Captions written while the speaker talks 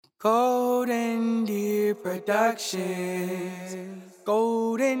Golden Deer Productions.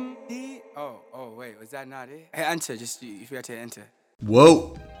 Golden Deer. Oh, wait, was that not it? Hey, enter. You forgot to enter.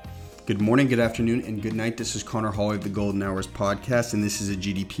 Whoa. Good morning, good afternoon, and good night. This is Connor Hallway of the Golden Hours podcast, and this is a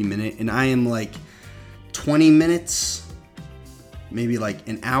GDP Minute. And I am like 20 minutes, maybe like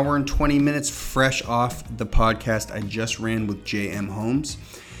an hour and 20 minutes fresh off the podcast I just ran with Holmes.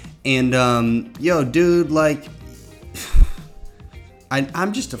 And, yo, dude, like,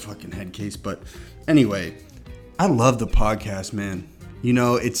 I'm just a fucking head case, but anyway, I love the podcast, man. You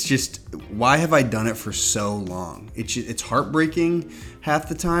know, it's just, why have I done it for so long? It's heartbreaking half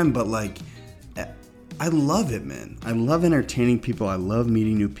the time, but like, I love it, man. I love entertaining people. I love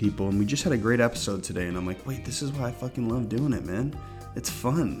meeting new people. And we just had a great episode today. And I'm like, wait, this is why I fucking love doing it, man. It's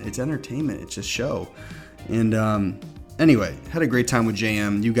fun. It's entertainment. It's a show. And anyway, had a great time with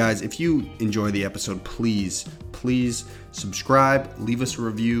JM. You guys, if you enjoy the episode, please subscribe, leave us a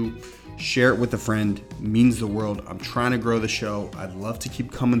review, share it with a friend. It means the world. I'm trying to grow the show. I'd love to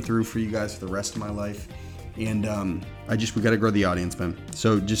keep coming through for you guys for the rest of my life. And we got to grow the audience, man.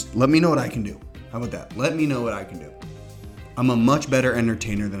 So just let me know what I can do. How about that? Let me know what I can do. I'm a much better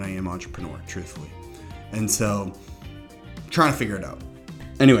entertainer than I am entrepreneur, truthfully. And so, trying to figure it out.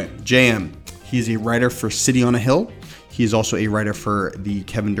 Anyway, JM, he's a writer for City on a Hill. He is also a writer for the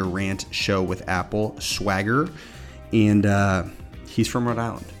Kevin Durant show with Apple, Swagger. And he's from Rhode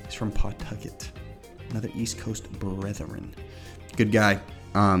Island. He's from Pawtucket. Another East Coast brethren. Good guy.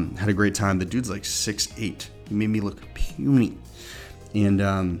 Had a great time. The dude's like 6'8". He made me look puny.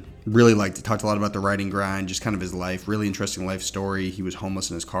 And really liked it. Talked a lot about the writing grind, just kind of his life. Really interesting life story. He was homeless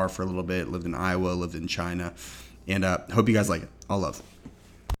in his car for a little bit. Lived in Iowa, lived in China. And hope you guys like it. All love.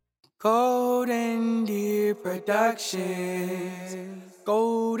 Golden Deer Productions.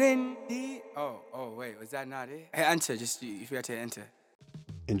 Golden Deer. Oh, wait, was that not it? Hey, enter. You forgot to enter.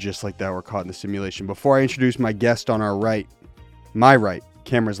 And just like that, we're caught in the simulation. Before I introduce my guest on our right, my right,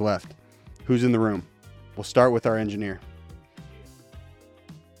 camera's left. Who's in the room? We'll start with our engineer.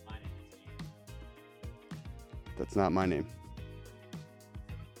 That's not my name.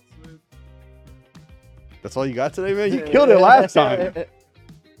 That's all you got today, man? You killed it last time.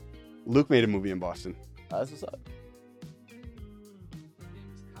 Luke made a movie in Boston. That's what's up.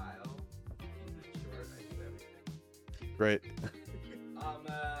 Great.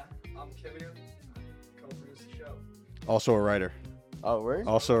 I'm Kevin. Co-produce the show. Also a writer. Oh, word?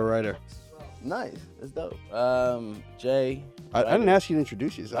 Also a writer. Nice. That's dope. Jay. I didn't ask you to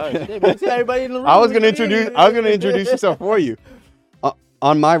introduce yourself. Oh, shit, but everybody in the room. I was gonna introduce yourself for you.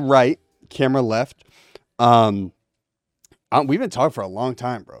 On my right, camera left. We've been talking for a long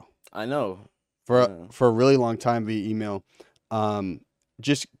time, bro. I know. For a really long time via email.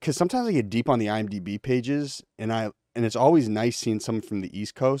 Just because sometimes I get deep on the IMDb pages, and it's always nice seeing someone from the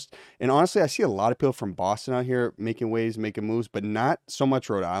East Coast. And honestly, I see a lot of people from Boston out here making waves, making moves, but not so much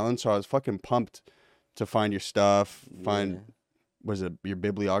Rhode Island. So I was fucking pumped to find your stuff. Was it your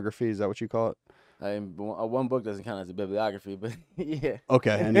bibliography? Is that what you call it? One book doesn't count as a bibliography, but yeah.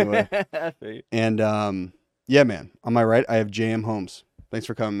 Okay, anyway. And yeah, man. On my right, I have J.M. Holmes. Thanks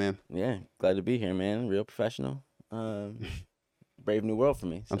for coming, man. Yeah, glad to be here, man. Real professional. Brave new world for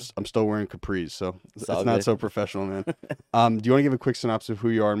me. So. I'm still wearing capris, so it's not good. so professional, man. Do you want to give a quick synopsis of who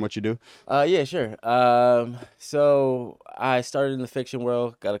you are and what you do? Yeah, sure. So I started in the fiction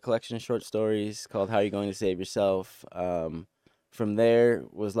world, got a collection of short stories called How Are You Going to Save Yourself? From there,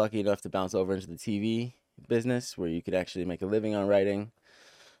 was lucky enough to bounce over into the TV business where you could actually make a living on writing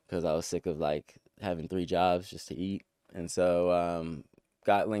because I was sick of like having 3 jobs just to eat. And so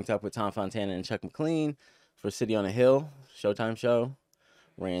got linked up with Tom Fontana and Chuck McLean for City on a Hill, Showtime show.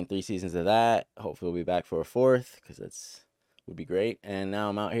 Ran 3 seasons of that. Hopefully we'll be back for a 4th because would be great. And now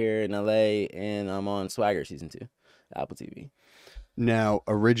I'm out here in LA and I'm on Swagger season 2, Apple TV. Now,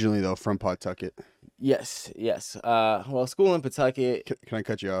 originally though, from Pawtucket. Yes. Well, school in Pawtucket. Can I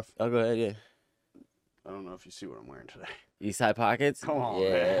cut you off? Oh, go ahead, yeah. I don't know if you see what I'm wearing today. East Side Pockets? Come on, yeah.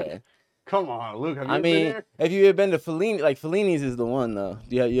 man. Come on, Luke. Have you been here? Have you ever been to Fellini? Like, Fellini's is the one, though.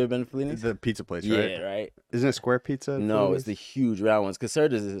 You ever been to Fellini's? The pizza place, right? Yeah, right. Isn't it square pizza? No, Fellini's? it's the huge round ones.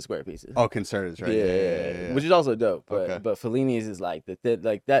 Concerta's is a square pizza. Oh, Concerta's, right? Yeah. Which is also dope. But, Okay. but Fellini's is like,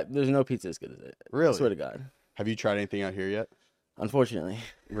 like that. There's no pizza as good as it. Really? I swear to God. Have you tried anything out here yet? Unfortunately.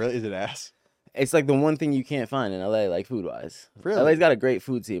 Really? Is it ass? It's like the one thing you can't find in LA, like food-wise. Really? LA's got a great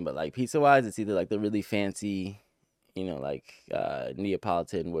food scene, but like pizza-wise, it's either like the really fancy, like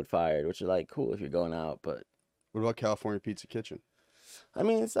Neapolitan wood-fired, which are like cool if you're going out, but What about California Pizza Kitchen? I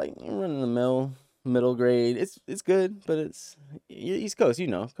mean, it's like run of the mill. middle grade. It's good, but it's East Coast, you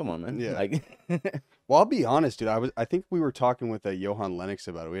know. Come on, man. Yeah. Like, Well, I'll be honest, dude. I think we were talking with Johan Lennox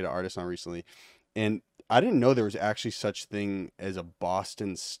about it. We had an artist on recently, and I didn't know there was actually such thing as a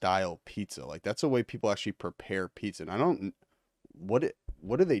Boston style pizza. Like that's the way people actually prepare pizza. And I don't. What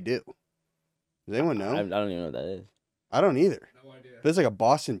do they do? Does anyone know? I don't even know what that is. I don't either. No idea. There's like a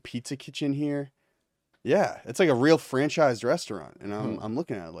Boston pizza kitchen here. Yeah, it's like a real franchised restaurant, and I'm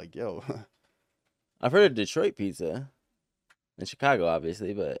looking at it like, yo, I've heard of Detroit pizza, in Chicago,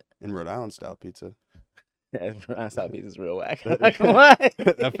 obviously, but in Rhode Island style pizza. South pizza's real whack. Like, what?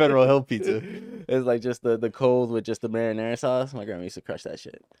 That Federal Hill pizza. It's like just the cold with just the marinara sauce. My grandma used to crush that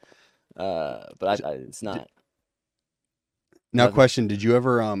shit. But it's not. Now, Nothing. question: did you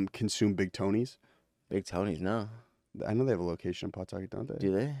ever consume Big Tony's? Big Tony's, no. I know they have a location in Pawtucket, don't they?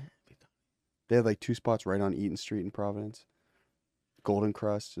 Do they? They have like 2 spots right on Eaton Street in Providence. Golden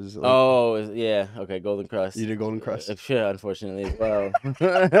Crust is. Like, Yeah. Okay, Golden Crust. you did Golden Crust. Sure, unfortunately as well.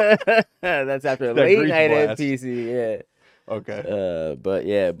 That's after a That late grease night at blast. PC. Yeah. Okay. But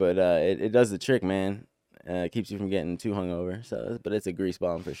it does the trick, man. It keeps you from getting too hungover. So, but it's a grease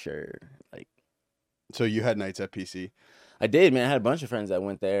bomb for sure. Like, So you had nights at PC. I did, man. I had a bunch of friends that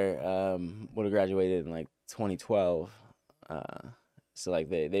went there. Would have graduated in like 2012. So like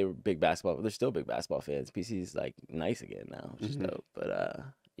they were big basketball. They're still big basketball fans. PC's like nice again now, which is dope. But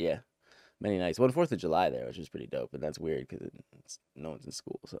yeah, many nights. One 4th of July there, which was pretty dope. And that's weird because no one's in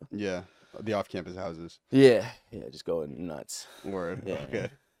school. So Yeah, the off-campus houses. yeah, just going nuts. Word. Yeah. Okay.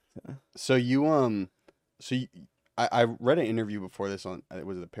 So I read an interview before this on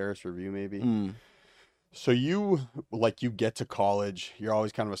was it the Paris Review maybe. So you get to college, you're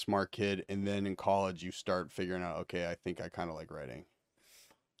always kind of a smart kid, and then in college you start figuring out, okay, I think I kind of like writing.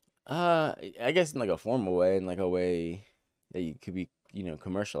 I guess in like a formal way, in like a way that you could be,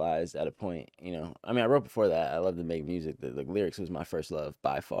 commercialized at a point, I mean, I wrote before that. I love to make music. The lyrics was my first love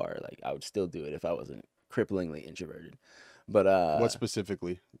by far. Like I would still do it if I wasn't cripplingly introverted. But What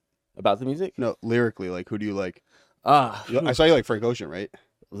specifically? about the music? No, lyrically, like who do you like? I I saw you like Frank Ocean, right?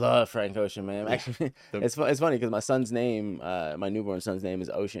 love Frank Ocean, man. Actually, it's funny because my son's name, my newborn son's name is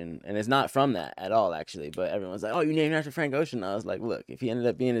Ocean, and it's not from that at all, actually. But everyone's like, "Oh, you named after Frank Ocean." I was like, "Look, if he ended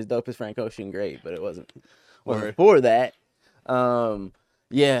up being as dope as Frank Ocean, great." But it wasn't for that.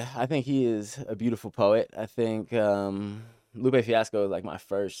 Yeah, I think he is a beautiful poet. I think Lupe Fiasco is like my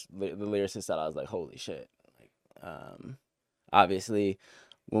first the lyricist that I was like, "Holy shit!" Like, obviously,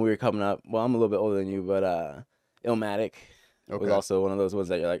 when we were coming up, well, I'm a little bit older than you, but Illmatic. Okay. Was also one of those ones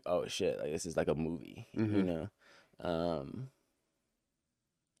that you're like, oh shit, like this is like a movie,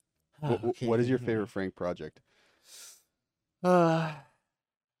 What is your favorite Frank project? I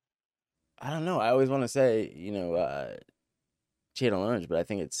don't know. I always want to say, Channel Orange, but I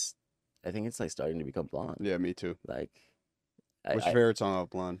think it's like starting to become Blonde. Yeah, me too. Like, What's your favorite song off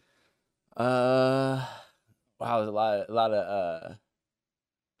Blonde? Wow, there's a lot of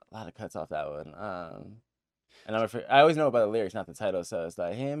cuts off that one. And I always know about the lyrics, not the title. So it's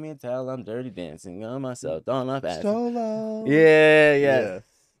like, hand me a towel, I'm dirty dancing on myself, throwing up ass. Solo. Yeah.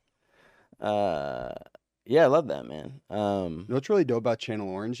 Yeah, I love that, man. You know what's really dope about Channel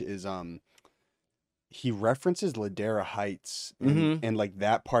Orange is he references Ladera Heights and like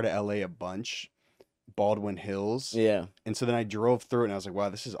that part of LA a bunch, Baldwin Hills. Yeah. And so then I drove through it and I was like,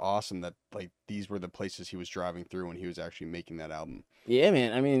 wow, this is awesome that like these were the places he was driving through when he was actually making that album. Yeah,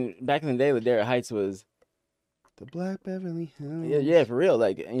 man. I mean, back in the day, Ladera Heights was the Black Beverly Hills. Yeah, for real.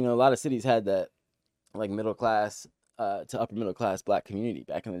 Like, a lot of cities had that like middle class to upper middle class black community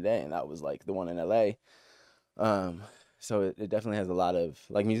back in the day, and that was like the one in LA. So it definitely has a lot of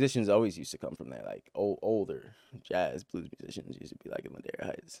like musicians always used to come from there, like older jazz blues musicians used to be like in Ladera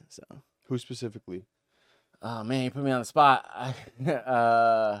Heights. So who specifically? Oh man, you put me on the spot.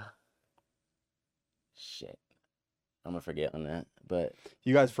 Shit, I'm gonna forget on that. But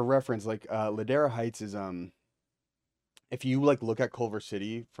you guys, for reference, like Ladera Heights is if you like look at Culver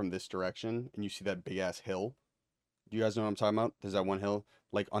City from this direction and you see that big ass hill, do you guys know what I'm talking about? There's that one hill.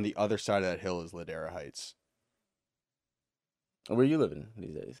 Like on the other side of that hill is Ladera Heights. Where are you living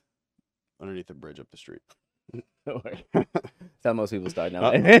these days? Underneath the bridge up the street. Don't worry. That's how most people start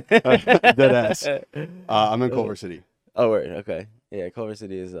now. Dead ass. I'm in Culver City. Oh, word. Okay. Yeah, Culver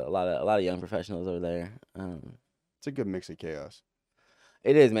City is a lot of young professionals over there. It's a good mix of chaos.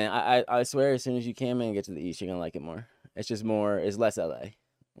 It is, man. I swear, as soon as you can, man, get to the east, you're gonna like it more. It's just more. It's less LA.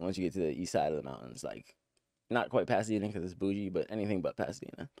 Once you get to the east side of the mountains, like not quite Pasadena because it's bougie, but anything but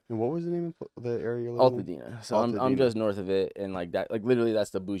Pasadena. And what was the name of the area you're living in? Altadena. So I'm just north of it, and like that, like literally that's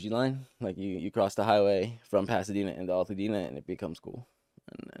the bougie line. Like you cross the highway from Pasadena into Altadena, and it becomes cool.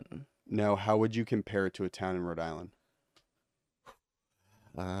 And then Now, how would you compare it to a town in Rhode Island?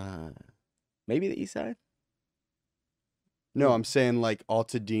 Maybe the East Side. No, I'm saying like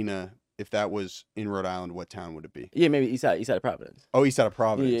Altadena. If that was in Rhode Island, what town would it be? Yeah, maybe East Side of Providence. Oh, east side of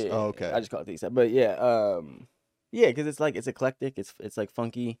Providence. Yeah, Oh, okay. I just call it the East Side, but yeah, because it's eclectic. It's like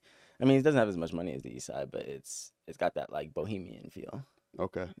funky. I mean, it doesn't have as much money as the East Side, but it's got that like bohemian feel.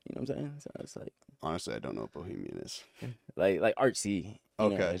 Okay. You know what I'm saying? So it's like Honestly, I don't know what Bohemian is. like artsy. You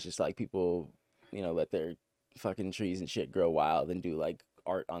know? Okay. It's just like people, let their fucking trees and shit grow wild and do like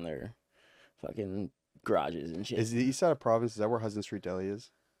art on their fucking garages and shit. Is the east side of Providence? Is that where Hudson Street Deli is?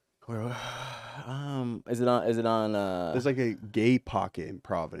 Where, is it on? Is it on? There's like a gay pocket in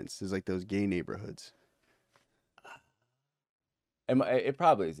Providence. There's like those gay neighborhoods. It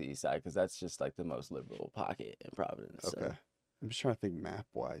probably is the East Side because that's just like the most liberal pocket in Providence. Okay. So. I'm just trying to think map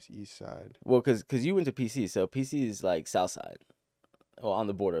wise, east side. Well, because you went to PC, so PC is like South Side, well, on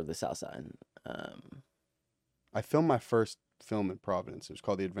the border of the South Side. I filmed my first film in Providence. It was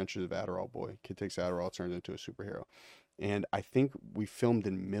called The Adventures of Adderall Boy. Kid takes Adderall, turns into a superhero. And I think we filmed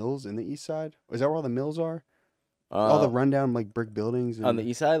in Mills in the east side. Is that where all the mills are? All the rundown like brick buildings. On the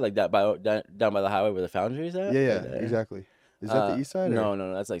east side, like that down by the highway where the foundry is at. Yeah, exactly. Is that the east side?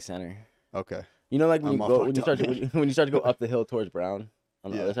 No, that's like center. Okay. You know, like when you start to go up the hill towards Brown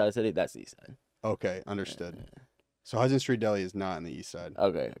on the other side of the city, that's the east side. Okay, understood. So Hudson Street Deli is not on the east side.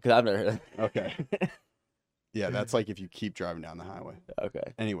 Okay, because I've never heard of that. Okay. Yeah, that's like if you keep driving down the highway.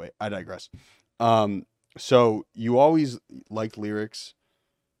 Okay. Anyway, I digress. So you always liked lyrics,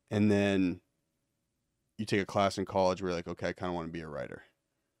 and then you take a class in college where you're like, okay, I kind of want to be a writer.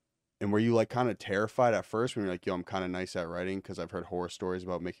 And were you like kind of terrified at first when you're like, yo, I'm kind of nice at writing because I've heard horror stories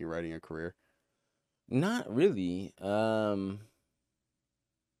about making writing a career? Not really. I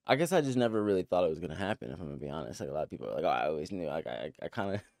guess I just never really thought it was gonna happen. If I'm gonna be honest, like a lot of people are like, "Oh, I always knew." Like I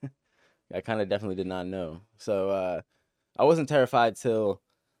kind of, I kind of definitely did not know. So I wasn't terrified till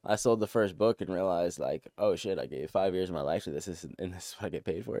I sold the first book and realized like, oh shit, I gave 5 years of my life to this, and this is what I get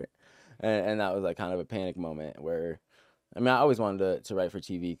paid for it. And that was like kind of a panic moment where, I mean, I always wanted to write for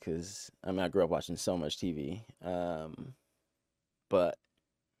TV because I mean I grew up watching so much TV. But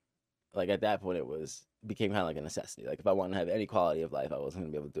like at that point became kind of like a necessity. Like if I wanted to have any quality of life, I wasn't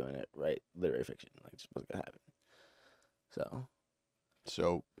gonna be able to do it, write literary fiction. Like it just wasn't gonna happen. So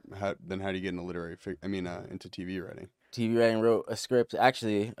how do you get into into TV writing? TV writing, wrote a script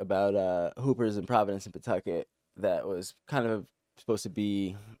actually about Hoopers in Providence and Pawtucket that was kind of supposed to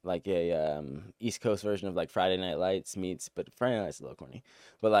be like a East Coast version of like Friday Night Lights but Friday Night Lights is a little corny,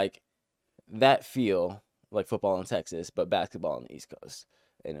 but like that feel like football in Texas, but basketball on the East Coast.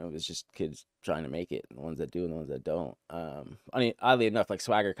 And it was just kids trying to make it, the ones that do and the ones that don't. I mean, oddly enough, like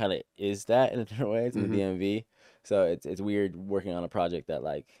Swagger kind of is that in a different way. It's in the DMV, so it's weird working on a project that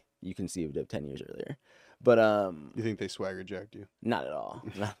like you conceived of 10 years earlier. But you think they swagger jacked you? Not at all.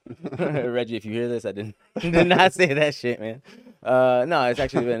 Reggie, if you hear this, I did not say that shit, man. No,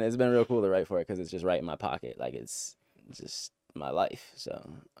 it's been real cool to write for it because it's just right in my pocket. Like it's just my life. So,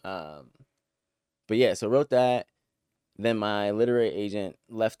 but yeah, so wrote that. Then my literary agent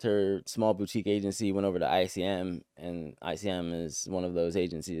left her small boutique agency, went over to ICM, and ICM is one of those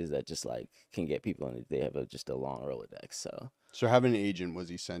agencies that just like can get people in. They have just a long Rolodex. So having an agent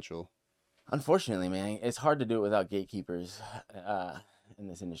was essential. Unfortunately, man, it's hard to do it without gatekeepers in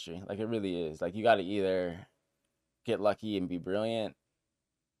this industry. Like it really is. Like you got to either get lucky and be brilliant.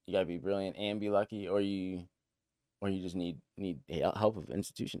 You got to be brilliant and be lucky, or you just need help of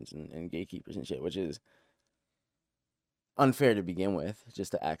institutions and gatekeepers and shit, which is unfair to begin with,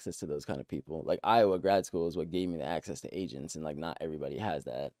 just the access to those kind of people. Like Iowa grad school is what gave me the access to agents, and like not everybody has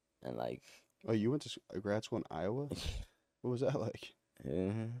that. And like, oh, you went to grad school in Iowa? What was that like?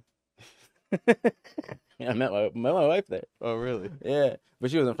 Yeah, I met my wife there. Oh, really? Yeah,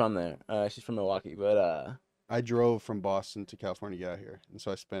 but she wasn't from there. She's from Milwaukee, but I drove from Boston to California to get out here, and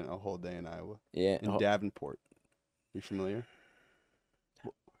so I spent a whole day in Iowa. Yeah, in Davenport. You familiar?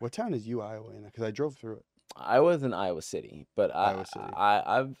 What town is Iowa in? Because I drove through it. I was in Iowa City, but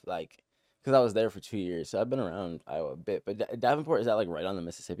I've like, because I was there for 2 years, so I've been around Iowa a bit. But Davenport, is that like right on the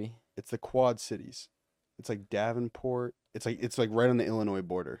Mississippi? It's the Quad Cities. It's like Davenport. It's like right on the Illinois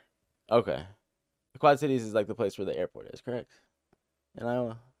border. Okay, the Quad Cities is like the place where the airport is, correct? In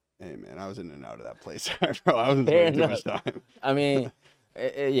Iowa. Hey man, I was in and out of that place, bro. I wasn't spending too much time. I mean,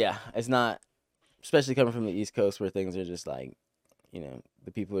 yeah, it's not, especially coming from the East Coast where things are just like,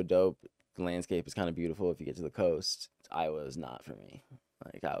 the people are dope. The landscape is kind of beautiful if you get to the coast. Iowa is not for me.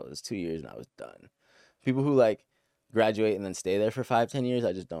 Like I was 2 years and I was done. People who like graduate and then stay there for 5-10 years,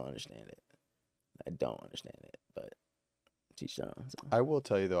 I just don't understand it. I don't understand it. But teach their own. So. I will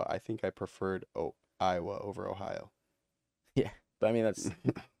tell you though, I think I preferred Iowa over Ohio. Yeah, but I mean that's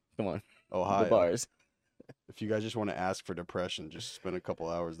come on, Ohio. the bars. If you guys just want to ask for depression, just spend a couple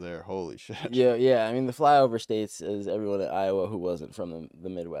hours there. Holy shit. Yeah. I mean, the flyover states, as everyone in Iowa who wasn't from the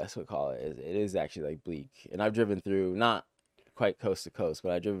Midwest would call it, it is actually like bleak. And I've driven through not quite coast to coast,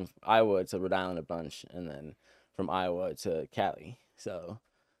 but I've driven from Iowa to Rhode Island a bunch, and then from Iowa to Cali. So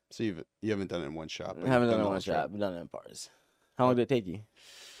you haven't done it in one shot. I haven't done it in one shot. I've done it in bars. How long did it take you?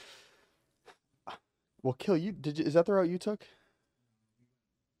 Well, Kill, is that the route you took?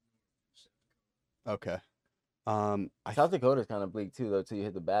 Okay. South Dakota's kind of bleak too, though, till you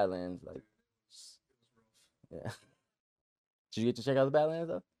hit the Badlands. Like, yeah. Did you get to check out the Badlands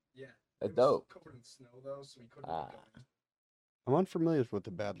though? Yeah. That's dope. Covered in snow though, so we couldn't. I'm unfamiliar with what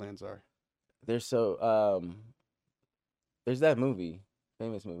the Badlands are. There's there's that movie,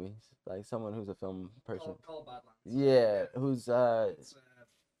 famous movie, like someone who's a film person. Call Badlands. Yeah, who's It's,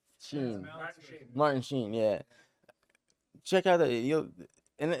 Sheen. Martin Martin Sheen, yeah. Check out but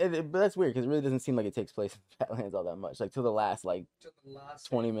that's weird because it really doesn't seem like it takes place in Badlands all that much, like till the last 20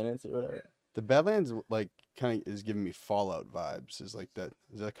 minutes or whatever. Yeah. The Badlands like kind of is giving me Fallout vibes. Is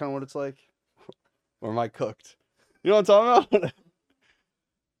that kind of what it's like? Or am I cooked? You know what I'm talking about?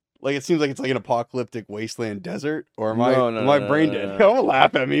 Like it seems like it's like an apocalyptic wasteland desert. Or am I brain dead? Don't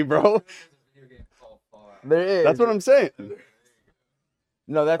laugh at me, bro. There is. That's what I'm saying.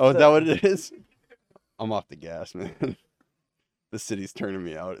 No, that's. Oh, is that what it is? I'm off the gas, man. The city's turning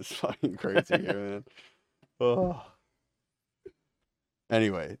me out. It's fucking crazy here, man. Oh.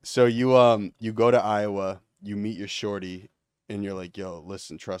 Anyway, so you go to Iowa, you meet your shorty, and you're like, yo,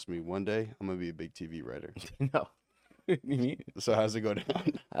 listen, trust me, one day I'm gonna be a big TV writer. No. So how's it go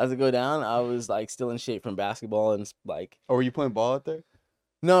down? How's it go down? I was like still in shape from basketball and like. Oh, were you playing ball out there?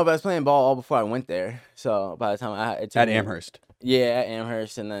 No, but I was playing ball all before I went there. So by the time it took At me- Amherst. Yeah, at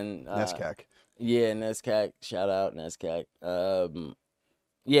Amherst, and then NESCAC. Yeah, NESCAC. Shout out NESCAC.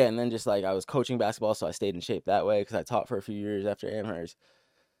 Yeah, and then just like I was coaching basketball, so I stayed in shape that way because I taught for a few years after Amherst.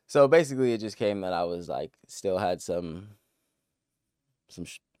 So basically, it just came that I was like still had some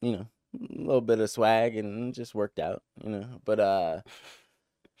a little bit of swag and just worked out, But I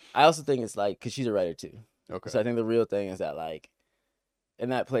also think it's like because she's a writer too. Okay. So I think the real thing is that like in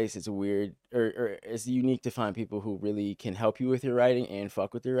that place, it's weird or it's unique to find people who really can help you with your writing and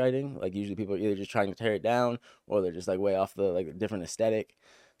fuck with your writing. Like usually people are either just trying to tear it down or they're just like way off the like different aesthetic.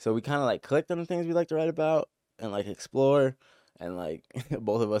 So we kind of like clicked on the things we like to write about and like explore. And like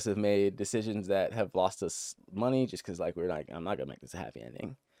both of us have made decisions that have lost us money just because like we're like, I'm not gonna make this a happy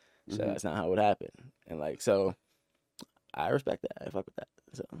ending. So that's not how it would happen. And like so I respect that. I fuck with that.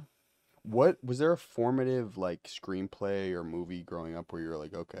 So What was there a formative like screenplay or movie growing up where you were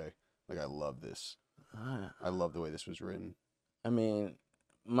like, okay, like I love this. I love the way this was written. I mean,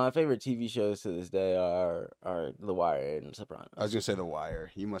 my favorite TV shows to this day are The Wire and Sopranos. I was gonna say The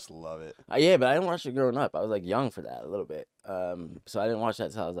Wire. You must love it. Yeah, but I didn't watch it growing up. I was like young for that a little bit. So I didn't watch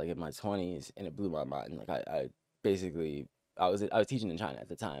that till I was like in my 20s, and it blew my mind. Like I basically I was teaching in China at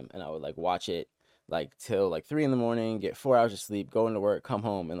the time, and I would like watch it like till like 3 a.m, get 4 hours of sleep, go into work, come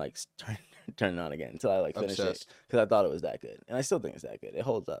home, and like turn it on again until I like finish it because I thought it was that good, and I still think it's that good. It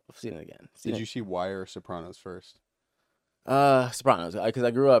holds up. I've seen it again. Did you see Wire or Sopranos first? Sopranos, because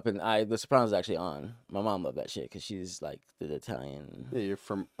I grew up and the Sopranos is actually on. My mom loved that shit because she's like the Italian. Yeah, you're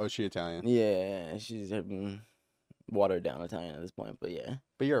from she Italian. Yeah, she's watered down Italian at this point, but yeah.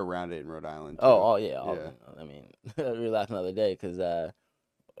 But you're around it in Rhode Island. Too. Oh yeah. Yeah. I mean, we were laughing the other day because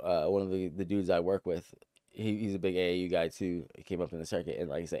one of the dudes I work with, he's a big AAU guy too. He came up in the circuit, and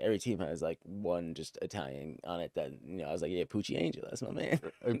like I said, every team has like one just Italian on it. That I was like, yeah, Poochie Angel, that's my man.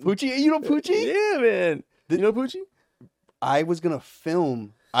 Poochie, you know Poochie? Yeah, man. You know Poochie? I was gonna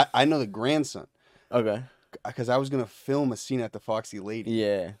film. I know the grandson. Okay. Because I was gonna film a scene at the Foxy Lady.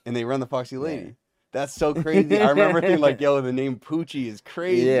 Yeah. And they run the Foxy Lady. Yeah. That's so crazy. I remember thinking like, yo, the name Poochie is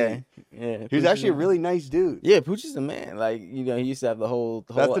crazy. Yeah. He was actually a really nice dude. Yeah, Poochie's the man. Like, he used to have the whole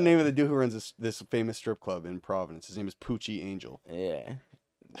That's the name of the dude who runs this famous strip club in Providence. His name is Poochie Angel. Yeah.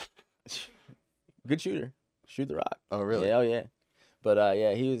 Good shooter. Shoot the rock. Oh, really? Yeah, oh yeah. But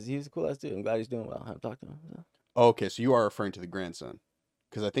yeah, he was a cool ass dude. I'm glad he's doing well. I haven't talked to him. So. Oh, okay, so you are referring to the grandson.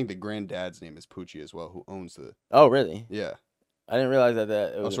 Because I think the granddad's name is Poochie as well, who owns the... Oh, really? Yeah. I didn't realize that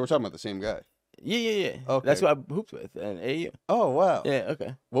Oh, so we're talking about the same guy. Yeah. Okay. That's who I hooped with and AAU. Oh, wow. Yeah,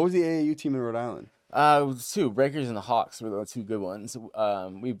 okay. What was the AAU team in Rhode Island? It was two. Breakers and the Hawks were the two good ones.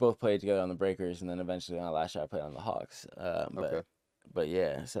 We both played together on the Breakers, and then eventually on our last year I played on the Hawks. Okay. But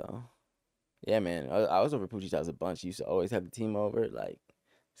yeah, so... Yeah, man. I was over Poochie's house a bunch. He used to always have the team over. Like,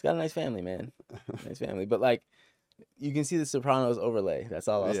 he's got a nice family, man. Nice family. But, like, You can see the Sopranos overlay. That's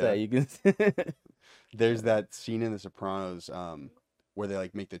all I'll say. You can. There's that scene in The Sopranos where they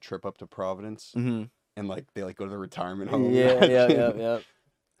like make the trip up to Providence hmm and like they like go to the retirement home. Yeah.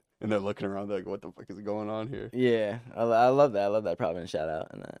 And they're looking around they're like, what the fuck is going on here? Yeah, I love that. I love that Providence shout out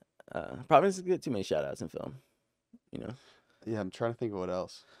and that. Providence is good. Too many shout outs in film. You know. Yeah, I'm trying to think of what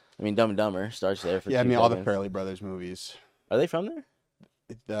else. I mean, Dumb and Dumber starts there for. Yeah, I 2 mean all the seconds. Farrelly Brothers movies. Are they from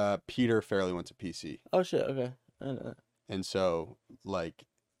there? Peter Farrelly went to PC. Oh shit. Okay, I know that. And so like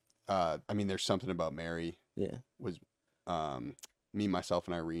I mean there's something about Mary Yeah. was Me, Myself,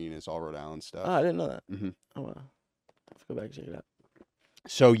 and Irene is all Rhode Island stuff. Oh, I didn't know that. Mm-hmm. Oh wow. Let's go back and check it out.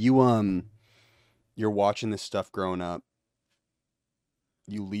 So you're watching this stuff growing up.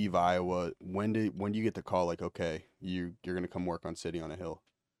 You leave Iowa. When do you get the call? Like, okay, you're gonna come work on City on a Hill.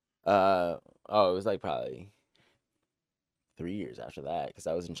 Oh, it was like probably 3 years after that because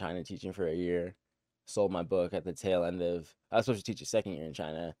I was in China teaching for a year. Sold my book at the tail end of. I was supposed to teach a second year in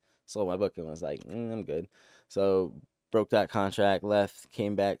China. Sold my book and was like, I'm good. So broke that contract, left,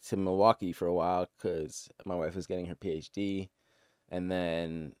 came back to Milwaukee for a while because my wife was getting her PhD, and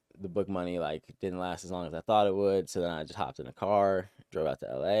then the book money like didn't last as long as I thought it would. So then I just hopped in a car, drove out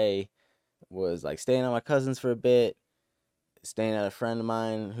to LA, was like staying at my cousin's for a bit, staying at a friend of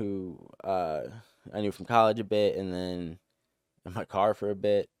mine who I knew from college a bit, and then in my car for a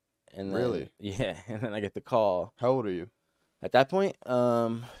bit. And then, Really? Yeah, and then I get the call. How old are you? At that point,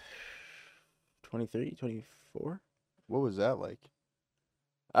 23, 24. What was that like?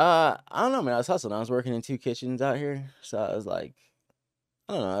 I don't know, man. I was hustling. I was working in 2 kitchens out here, so I was like,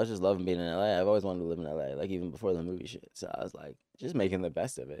 I don't know. I was just loving being in LA. I've always wanted to live in LA, like even before the movie shit. So I was like, just making the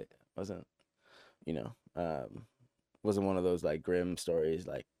best of it. Wasn't, you know, wasn't one of those like grim stories.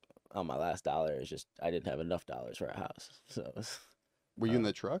 Like, on my last dollar, it's just I didn't have enough dollars for a house. So it was, Were you in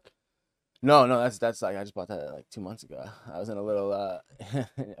the truck? no, that's like I just bought that like 2 months ago. I was in a little a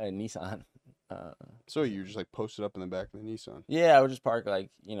Nissan. So you just like posted up in the back of the Nissan? Yeah, I would just park like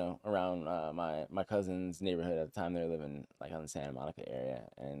around my cousin's neighborhood at the time. They were living like on the Santa Monica area,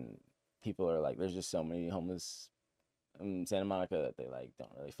 and people are like, there's just so many homeless in Santa Monica that they like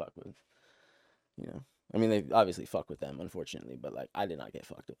don't really fuck with. I mean they obviously fuck with them, unfortunately, but like I did not get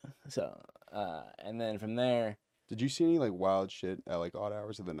fucked with. So and then from there. Did you see any like wild shit at like odd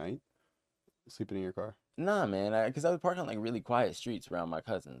hours of the night? Sleeping in your car? Nah, man, because I would park on like really quiet streets around my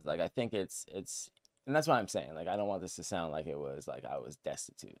cousins. Like I think it's, and that's why I'm saying like I don't want this to sound like it was like I was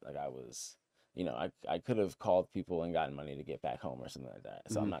destitute. Like I was, I could have called people and gotten money to get back home or something like that.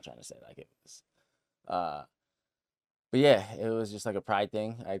 So I'm not trying to say like it was, but yeah, it was just like a pride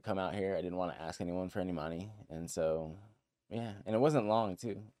thing. I'd come out here. I didn't want to ask anyone for any money, and so yeah, and it wasn't long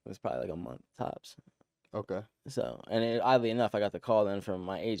too. It was probably like a month tops. Okay. So, and oddly enough, I got the call then from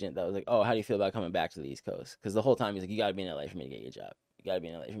my agent that was like, "Oh, how do you feel about coming back to the East Coast?" Because the whole time he's like, "You got to be in LA for me to get you a job. You got to be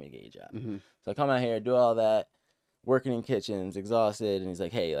in LA for me to get you a job." Mm-hmm. So I come out here, do all that, working in kitchens, exhausted, and he's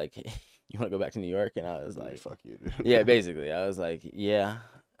like, "Hey, like, you want to go back to New York?" And I was like, "Fuck you, dude." Yeah, basically, I was like, "Yeah,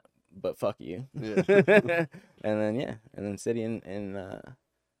 but fuck you." Yeah. and then City and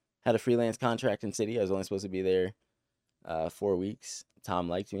had a freelance contract in City. I was only supposed to be there 4 weeks. Tom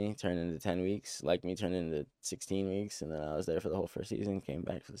liked me, turned into 10 weeks. Liked me, turned into 16 weeks. And then I was there for the whole first season, came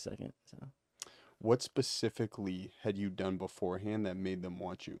back for the second. So, what specifically had you done beforehand that made them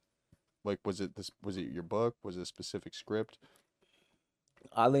want you? Like, was it your book? Was it a specific script?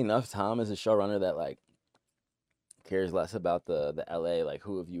 Oddly enough, Tom is a showrunner that like cares less about the LA, like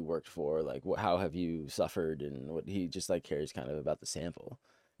who have you worked for, like how have you suffered, and what he just like cares kind of about the sample.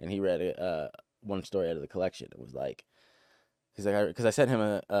 And he read one story out of the collection. It was like, he's like, because I sent him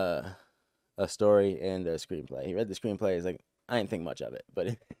a story and a screenplay. He read the screenplay. He's like, I didn't think much of it,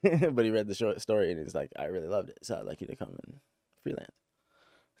 but but he read the short story and he's like, I really loved it, so I'd like you to come and freelance.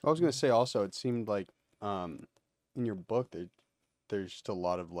 I was gonna say also, it seemed like in your book there's just a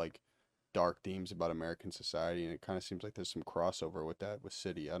lot of like dark themes about American society, and it kind of seems like there's some crossover with that with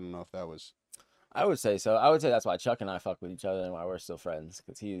City. I don't know if that was. I would say so. I would say that's why Chuck and I fuck with each other and why we're still friends,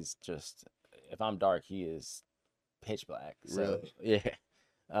 because he's just, if I'm dark, he is pitch black. So, really? Yeah.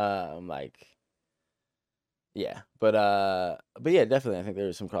 Like, yeah, but yeah, definitely. I think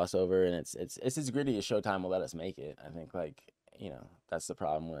there's some crossover, and it's as gritty as Showtime will let us make it. I think like that's the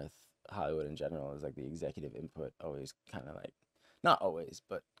problem with Hollywood in general, is like the executive input always kind of like, not always,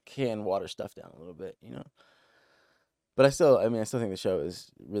 but can water stuff down a little bit, But I still think the show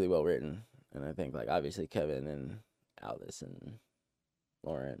is really well written, and I think like obviously Kevin and Alice and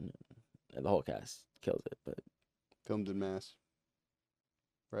Lauren and the whole cast kills it, but Filmed in Mass,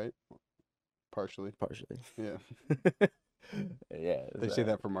 right? Partially. partially. Yeah. Yeah. They say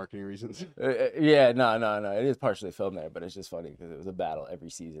that for marketing reasons. Yeah, no. It is partially filmed there, but it's just funny because it was a battle every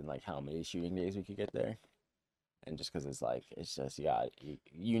season, like how many shooting days we could get there. And just because it's just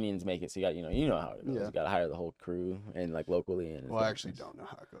unions make it so you know how it goes. Yeah. You got to hire the whole crew and like locally. And Well, I actually don't know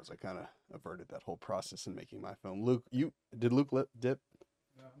how it goes. I kind of averted that whole process in making my film. Luke, did Luke dip?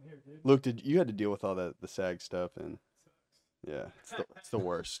 No, I'm here, dude. Luke, you had to deal with all the SAG stuff and yeah, it's the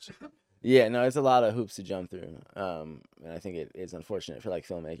worst. Yeah, no, it's a lot of hoops to jump through. And I think it is unfortunate for like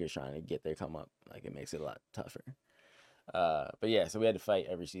filmmakers trying to get their come up. Like it makes it a lot tougher. But yeah, so we had to fight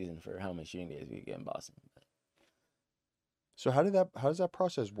every season for how many shooting days we could get in Boston. So how does that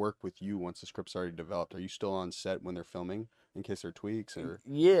process work with you once the script's already developed? Are you still on set when they're filming in case there are tweaks or?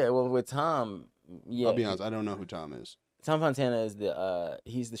 Yeah, well, with Tom, yeah. I'll be honest, I don't know who Tom is. Tom Fontana is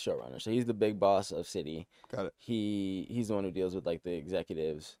he's the showrunner, so he's the big boss of City. Got it. He's the one who deals with like the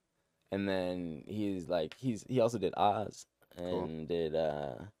executives, and then he also did Oz and did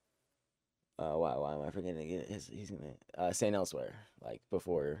why am I forgetting it? He's gonna Saint Elsewhere, like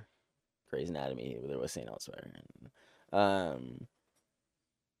before Grey's Anatomy, there was Saint Elsewhere.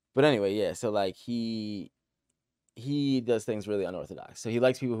 But anyway, yeah, so like he does things really unorthodox. So he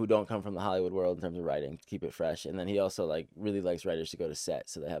likes people who don't come from the Hollywood world in terms of writing to keep it fresh, and then he also like really likes writers to go to set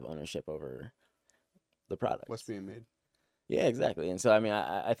so they have ownership over the product. What's being made? Yeah, exactly. And so I mean,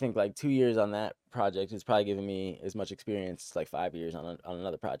 I think like 2 years on that project is probably giving me as much experience as like 5 years on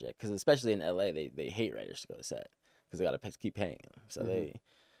another project. Because especially in LA, they hate writers to go to set because they got to keep paying them. So they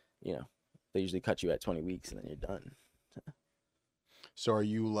usually cut you at 20 weeks and then you're done. So are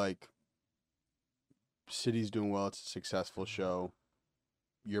you like, City's doing well, it's a successful show,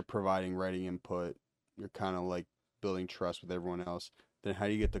 you're providing writing input, you're kind of like building trust with everyone else, then how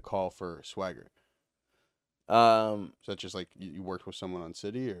do you get the call for Swagger? Is that just like you worked with someone on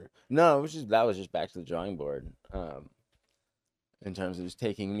City or? No, that was just back to the drawing board. In terms of just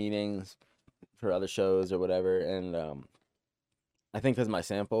taking meetings for other shows or whatever, and I think because my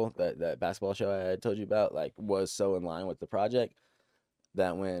sample, that basketball show I had told you about, like was so in line with the project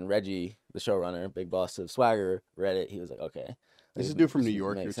that when Reggie, the showrunner, big boss of Swagger, read it, he was like, okay. This is dude from New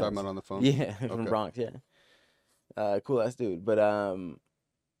York you're talking about on the phone? Yeah, from Bronx, yeah. Cool ass dude. But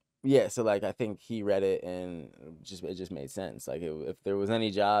yeah, so like I think he read it and it just made sense. Like if there was any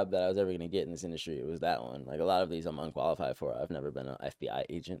job that I was ever gonna get in this industry, it was that one. Like a lot of these I'm unqualified for. I've never been an FBI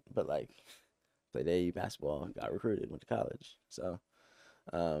agent, but like played AAU basketball, got recruited, went to college. So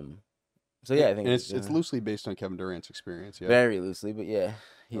yeah, I think and it's loosely based on Kevin Durant's experience, yeah. Very loosely, but yeah,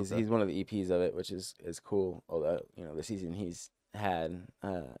 he's one of the EPs of it, which is cool. Although the season he's had,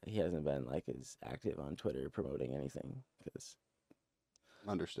 he hasn't been like as active on Twitter promoting anything because.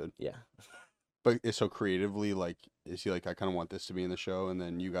 Understood. Yeah. But so creatively, like, is he like, I kind of want this to be in the show, and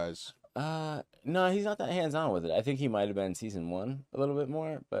then you guys? No, he's not that hands-on with it. I think he might have been season 1 a little bit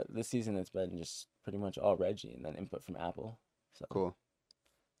more, but this season it's been just pretty much all Reggie and then input from Apple. So cool.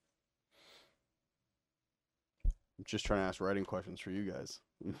 I'm just trying to ask writing questions for you guys.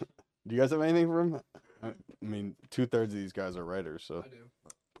 Do you guys have anything for him? I mean, 2/3 of these guys are writers, so. I do.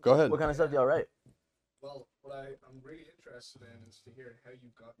 Go ahead. What kind of stuff do y'all write? Well, what I'm really interested in is to hear how you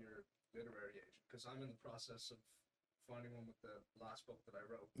got your literary agent, because I'm in the process of finding one with the last book that I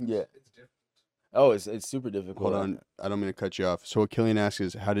wrote. It's difficult. Oh, it's super difficult. Hold on, I don't mean to cut you off. So what Killian asks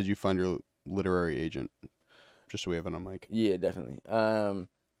is, how did you find your literary agent? Just so we have it on mic. Yeah, definitely.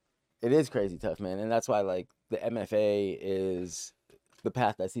 It is crazy tough, man, and that's why like the MFA is the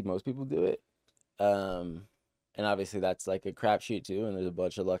path I see most people do it. And obviously that's like a crapshoot too, and there's a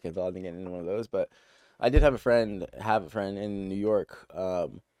bunch of luck involved in getting into one of those, but. I did have a friend in New York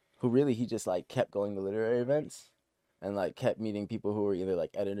who really, he just like kept going to literary events and like kept meeting people who were either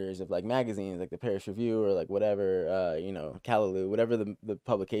like editors of like magazines like the Paris Review or like whatever, Callaloo, whatever the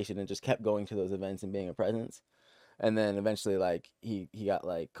publication, and just kept going to those events and being a presence. And then eventually like he got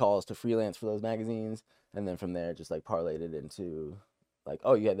like calls to freelance for those magazines, and then from there just like parlayed it into like,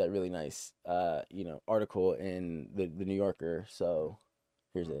 oh, you had that really nice article in the New Yorker, so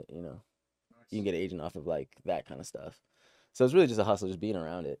here's it, You can get an agent off of like that kind of stuff. So it's really just a hustle, just being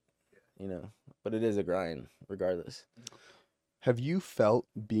around it, but it is a grind regardless. Have you felt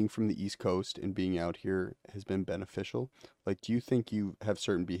being from the East Coast and being out here has been beneficial? Like, do you think you have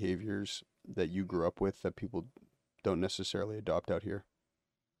certain behaviors that you grew up with that people don't necessarily adopt out here?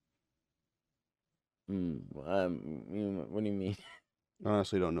 What do you mean? I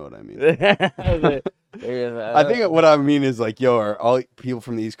honestly don't know what I mean. I I think what I mean is like, yo, are all people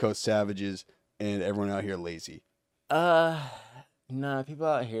from the East Coast savages and everyone out here lazy? Nah, people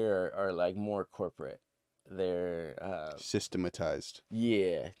out here are like more corporate. They're systematized.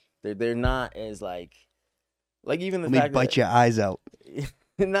 Yeah, they're not as like Like even the Let me fact bite that your eyes out.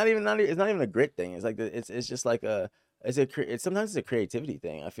 not even it's not even a grit thing. It's like it's just like it's sometimes it's a creativity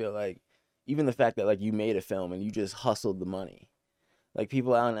thing. I feel like even the fact that like you made a film and you just hustled the money. Like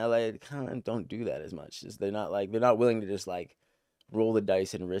people out in LA kind of don't do that as much. They're not willing to just like roll the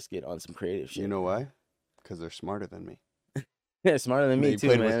dice and risk it on some creative shit. You know why? Because they're smarter than me. Yeah, smarter than me They too,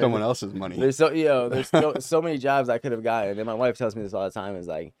 played man. with someone else's money. There's so many jobs I could have gotten, and my wife tells me this all the time. Is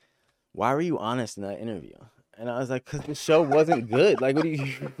like, why were you honest in that interview? And I was like, cause the show wasn't good. Like,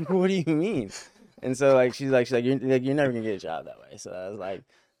 what do you mean? And so like she's like you're never gonna get a job that way. So I was like,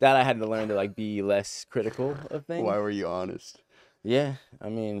 that I had to learn to like be less critical of things. Why were you honest? Yeah, I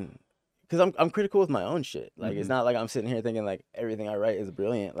mean, because I'm critical with my own shit. Like, it's not like I'm sitting here thinking like everything I write is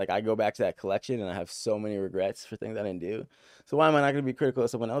brilliant. Like, I go back to that collection and I have so many regrets for things I didn't do. So why am I not gonna be critical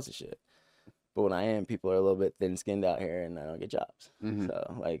of someone else's shit? But when I am, people are a little bit thin-skinned out here, and I don't get jobs.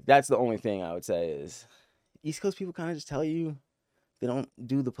 So like, that's the only thing I would say is East Coast people kind of just tell you they don't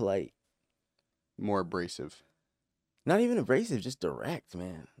do the polite. More abrasive. Not even abrasive, just direct,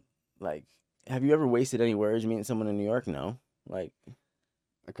 man. Like, have you ever wasted any words meeting someone in New York? No. Like,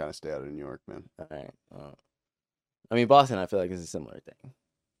 I kind of stay out of New York, man. all right. I mean, Boston, I feel like is a similar thing.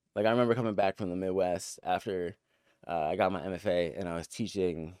 Like, I remember coming back from the Midwest after I got my MFA, and I was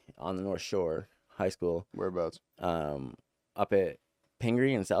teaching on the North Shore High School. Whereabouts? Up at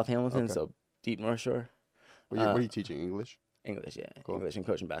Pingree in South Hamilton, Okay. so deep North Shore. What are you teaching? English? English, yeah. Cool. English and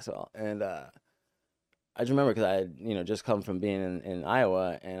coaching basketball. And I just remember because I had, just come from being in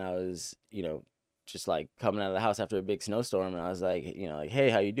Iowa, and I was, just like coming out of the house after a big snowstorm, and I was like, like, hey,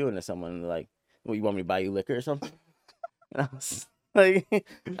 how you doing to someone? And they're like, well, you want me to buy you liquor or something? And I was like,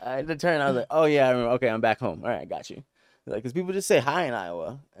 I had to turn. I was like, oh yeah, I remember. Okay, I'm back home. All right, I got you. Like, because people just say hi in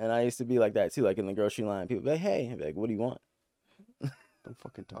Iowa, and I used to be like that too. Like in the grocery line, people be like, hey, I'd be like, what do you want? Don't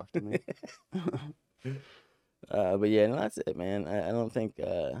fucking talk to me. But yeah, no, that's it, man. I don't think,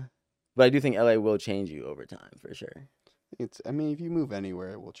 but I do think LA will change you over time for sure. I mean, if you move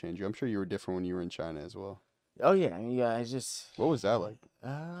anywhere, it will change you. I'm sure you were different when you were in China as well. Oh yeah, I mean, yeah, it's just. What was that like?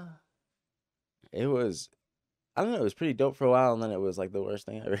 It was, I don't know, it was pretty dope for a while, and then it was like the worst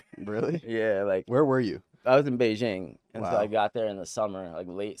thing ever. Really? Yeah, like. Where were you? I was in Beijing, and so Wow. I got there in the summer, like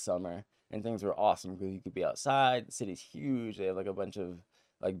late summer, and things were awesome because you could be outside. The city's huge. They have like a bunch of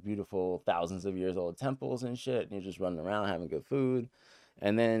like beautiful thousands of years old temples and shit, and you're just running around having good food.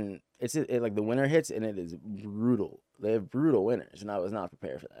 And then it like the winter hits, and it is brutal. They have brutal winters, and I was not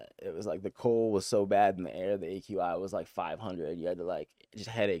prepared for that. It was like the cold was so bad in the air, the AQI was like 500. You had to like just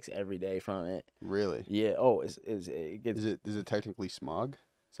headaches every day from it. Really? Yeah. Oh, it gets. Is it technically smog?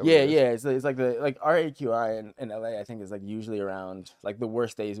 Yeah, yeah. It's like our AQI in LA, I think, is like usually around like the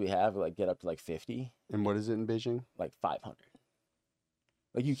worst days we have like get up to like 50. And what is it in Beijing? Like 500.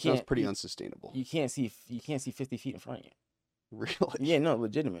 Like you Sounds can't. pretty unsustainable. You can't see 50 feet in front of you. Really? Yeah, no,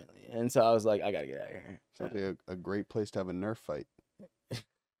 legitimately. And so I was like, I gotta get out of here. Sounds like a great place to have a Nerf fight.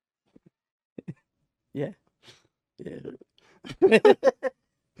 Yeah. Yeah.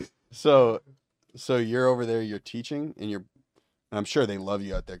 So you're over there, you're teaching, and I'm sure they love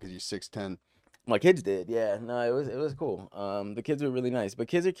you out there because you're 6'10". My kids did, yeah. No, it was cool. The kids were really nice, but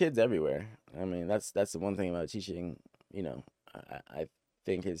kids are kids everywhere. I mean, that's the one thing about teaching. I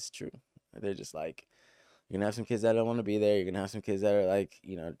think is true. They're just like, you're gonna have some kids that don't want to be there. You're gonna have some kids that are like,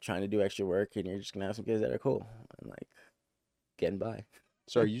 trying to do extra work, and you're just gonna have some kids that are cool and like getting by.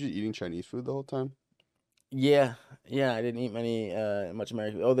 So are you just eating Chinese food the whole time? Yeah. I didn't eat much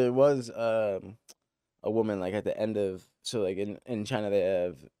American. Oh, there was a woman like at the end of like in China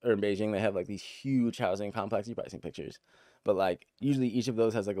or in Beijing they have like these huge housing complexes. You probably seen pictures, but like usually each of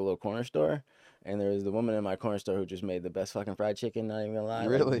those has like a little corner store. And there was the woman in my corner store who just made the best fucking fried chicken, not even gonna lie.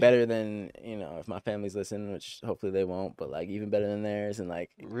 Really? Like, better than, if my family's listening, which hopefully they won't, but like even better than theirs. And like,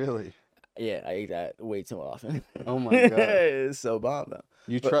 Really? yeah, I eat that way too often. Oh my god. It's so bomb though.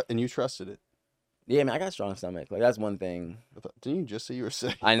 You trusted it. Yeah, man, I got a strong stomach. Like that's one thing. Didn't you just say you were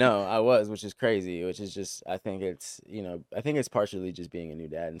sick? I know I was, which is crazy. Which is just, I think it's partially just being a new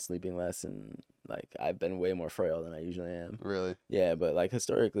dad and sleeping less, and like I've been way more frail than I usually am. Really? Yeah, but like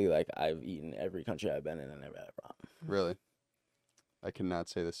historically, like I've eaten every country I've been in and never had a problem. Really? I cannot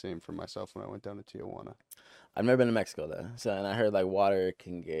say the same for myself when I went down to Tijuana. I've never been to Mexico though, and I heard like water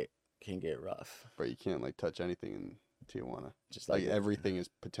can get rough. But you can't like touch anything in Tijuana. Just Like everything is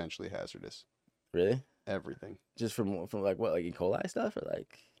potentially hazardous. Really? Everything. Just from like what, like E. coli stuff, or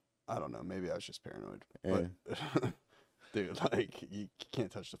like? I don't know. Maybe I was just paranoid. Yeah. But dude, like you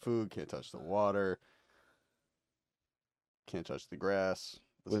can't touch the food, can't touch the water, can't touch the grass,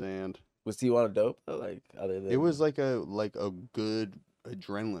 the sand. Was Tijuana dope though? Like other than It was like a good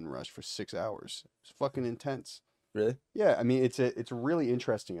adrenaline rush for 6 hours. It's fucking intense. Really? Yeah, I mean it's really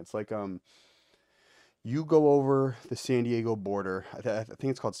interesting. It's like you go over the San Diego border. I think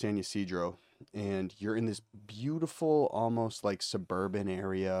it's called San Ysidro, and you're in this beautiful, almost like suburban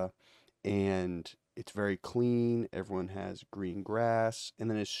area, and it's very clean. Everyone has green grass, and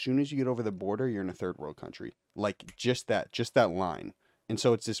then as soon as you get over the border, you're in a third world country. Like just that line. And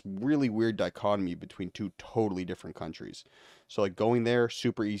so it's this really weird dichotomy between two totally different countries. So like going there,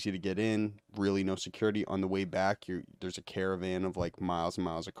 super easy to get in, really no security. On the way back, there's a caravan of like miles and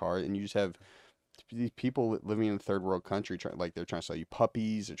miles of cars, and you just have these people living in a third world country, they're trying to sell you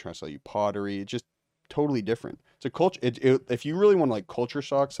puppies, they're trying to sell you pottery. It's just totally different. It's a culture. If you really want to like culture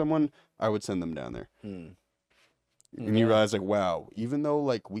shock someone, I would send them down there. Mm. And you realize like, wow, even though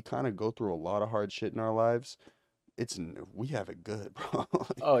like we kind of go through a lot of hard shit in our lives, we have it good, bro.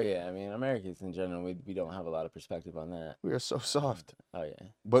 Oh yeah, I mean Americans in general, we don't have a lot of perspective on that. We are so soft. Oh yeah.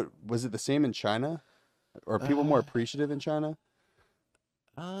 But was it the same in China? Or are people more appreciative in China?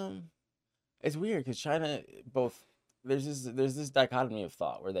 It's weird because China there's this dichotomy of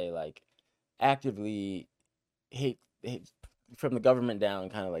thought where they like actively hate from the government down,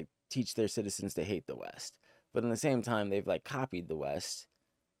 kind of like teach their citizens to hate the West, but in the same time they've like copied the West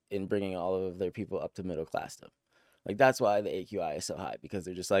in bringing all of their people up to middle classdom. Like that's why the AQI is so high, because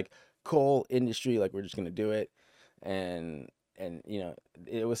they're just like coal industry, like we're just gonna do it, and you know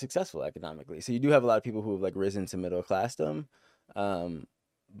it was successful economically. So you do have a lot of people who have like risen to middle classdom,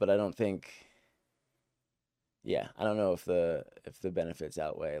 but I don't think. Yeah, I don't know if the benefits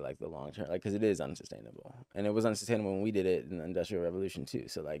outweigh like the long term, like because it is unsustainable, and it was unsustainable when we did it in the Industrial Revolution too.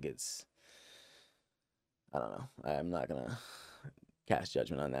 So like I don't know. I'm not gonna cast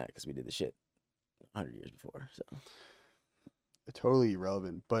judgment on that because we did the shit 100 years before. So totally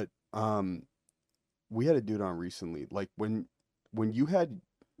irrelevant. But we had a dude on recently. Like when you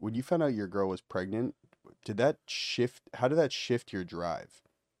found out your girl was pregnant, did that shift? How did that shift your drive?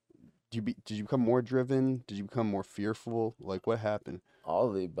 Did you become more driven? Did you become more fearful? Like what happened? all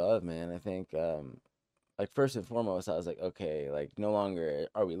of the above, man. I think like first and foremost, I was like, okay, like no longer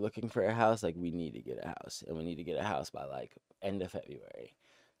are we looking for a house. Like we need to get a house, and we need to get a house by like end of February,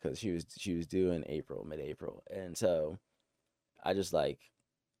 because she was due in mid-April, and so I just like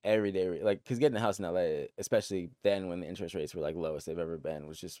every day, like, because getting a house in LA, especially then when the interest rates were like lowest they've ever been,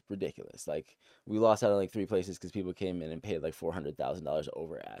 was just ridiculous. Like we lost out on like 3 places because people came in and paid like $400,000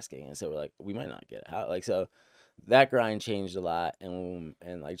 over asking, and so we're like, we might not get a house. Like so, that grind changed a lot, and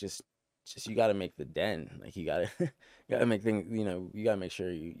like just you got to make the den. Like you got to you got to make things. You know, you got to make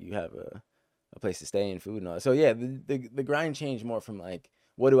sure you have a place to stay and food and all that. So yeah, the grind changed more from like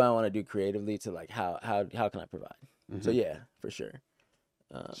what do I want to do creatively to like how can I provide. So yeah, for sure.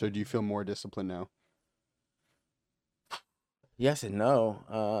 So do you feel more disciplined now? Yes and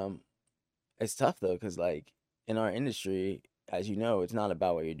no. It's tough though, because like in our industry, as you know, it's not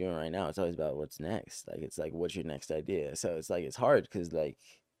about what you're doing right now. It's always about what's next. Like it's like what's your next idea. So it's like it's hard because like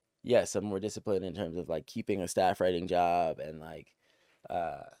yes, I'm more disciplined in terms of like keeping a staff writing job and like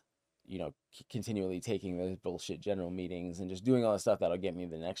you know continually taking those bullshit general meetings and just doing all the stuff that'll get me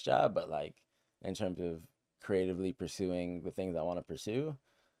the next job. But like in terms of creatively pursuing the things I want to pursue,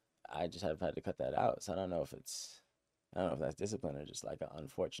 I just have had to cut that out. So I don't know if that's discipline or just like an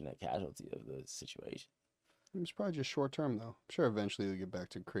unfortunate casualty of the situation. It's probably just short term though. I'm sure eventually you'll get back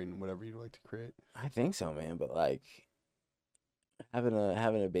to creating whatever you like to create. I think so, man. But like having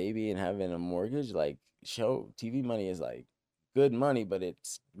a baby and having a mortgage, like TV money is like good money, but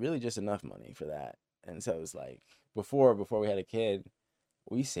it's really just enough money for that. And so it's like before we had a kid,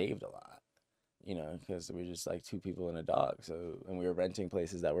 we saved a lot. You know, because we were just like 2 people and a dog. So, and we were renting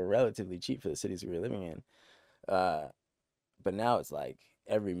places that were relatively cheap for the cities we were living in. But now it's like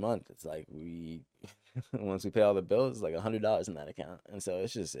every month, it's like once we pay all the bills, it's like $100 in that account. And so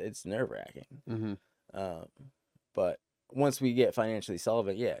it's nerve wracking. But once we get financially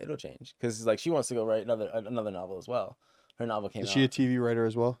solvent, yeah, it'll change. Because like she wants to go write another novel as well. Her novel came out. Is she a TV writer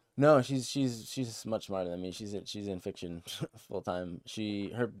as well? No, she's much smarter than me. She's in fiction full time.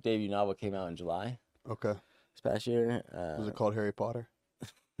 Her debut novel came out in July. Okay. This past year. Was it called Harry Potter?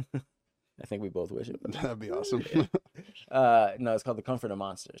 I think we both wish it would. That'd be awesome. No, it's called The Comfort of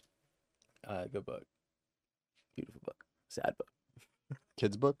Monsters. Good book. Beautiful book. Sad book.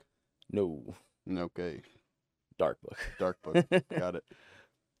 Kids book? No. Okay. Dark book. Dark book. Got it.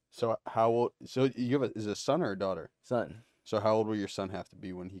 So how old? So you have is it a son or a daughter? Son. So how old will your son have to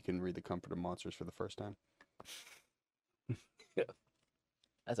be when he can read The Comfort of Monsters for the first time?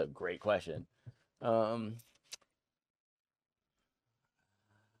 That's a great question.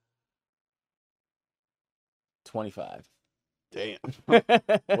 25. Damn.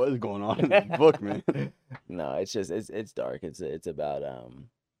 What is going on in this book, man? No, it's just it's dark. It's about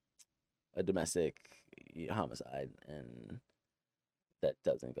a domestic homicide, and that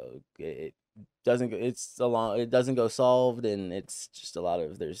doesn't go it doesn't go it's a long it doesn't go solved, and it's just a lot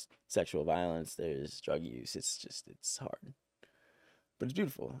of there's sexual violence, there's drug use. It's hard, but it's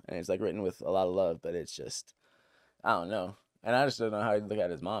beautiful, and it's like written with a lot of love. But it's just I don't know, and I just don't know how to look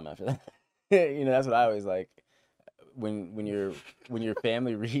at his mom after that. That's what I always like when your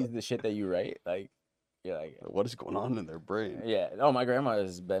family reads the shit that you write, like you're like, What is going on in their brain? yeah. Oh, my grandma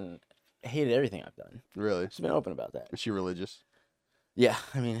has been hated everything I've done. Really? She's been open about that. Is she religious? Yeah,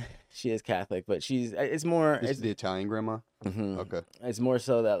 I mean, she is Catholic, but it's more This is the Italian grandma? mhm. Okay. It's more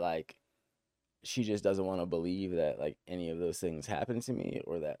so that like she just doesn't want to believe that like any of those things happened to me,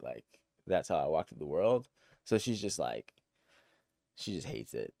 or that like that's how I walk through the world. So she's just like she just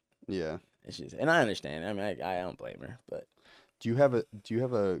hates it. Yeah. And I understand. I mean, I don't blame her, but Do you have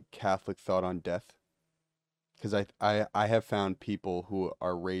a Catholic thought on death? Because I have found people who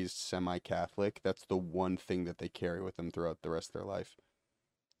are raised semi-Catholic, that's the one thing that they carry with them throughout the rest of their life,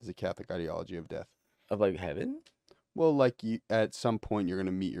 is a Catholic ideology of death. of like heaven. Well, like at some point you're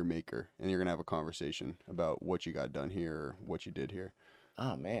gonna meet your maker, and you're gonna have a conversation about what you got done here or what you did here.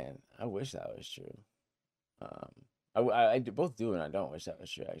 Oh man, I wish that was true. I both do and I don't wish that was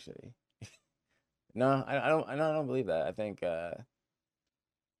true actually. No, I don't believe that. I think I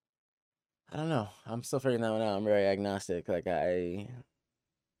don't know. I'm still figuring that one out. I'm very agnostic. Like I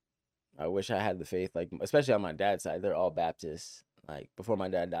wish I had the faith, like especially on my dad's side. They're all Baptists. Like before my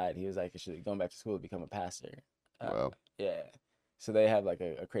dad died, he was like, "I should be going back to school to become a pastor." Wow. Yeah. So they have like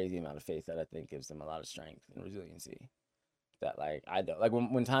a crazy amount of faith that I think gives them a lot of strength and resiliency. That like I don't like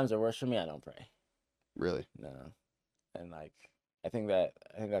when times are worse for me, I don't pray. Really? No. And like I think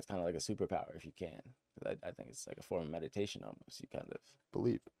that's kind of like a superpower if you can. 'Cause I think it's like a form of meditation almost. You kind of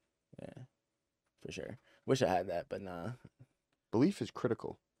Believe. yeah, for sure. Wish I had that, but nah. Belief is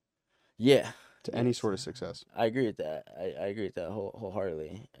critical Yeah. to any sort of success. I agree with that. I agree with that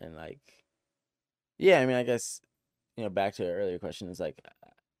wholeheartedly. And like, yeah, I mean, I guess, back to your earlier question, it's like,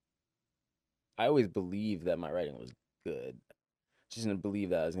 I always believed that my writing was good. Just didn't believe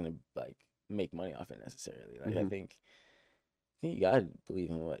that I was going to like make money off it necessarily. Like, I Mhm. think you gotta believe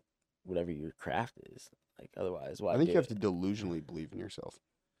in whatever your craft is. Like, otherwise, why? I think you do have to it? delusionally believe in yourself.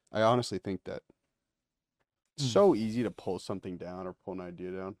 I honestly think that it's so easy to pull something down or pull an idea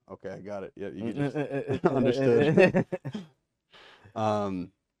down. Okay, I got it. Yeah, you just understood.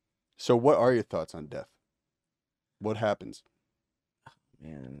 So what are your thoughts on death? What happens?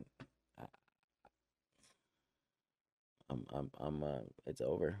 Man, I- it's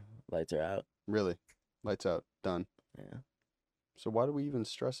over. Lights are out. Really? Lights out, done. Yeah. So why do we even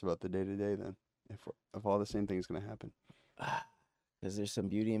stress about the day to day then? If all the same thing's gonna happen. Because there's some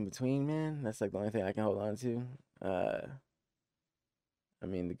beauty in between, man. That's like the only thing I can hold on to. I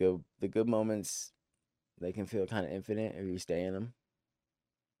mean, the good moments, they can feel kind of infinite if you stay in them.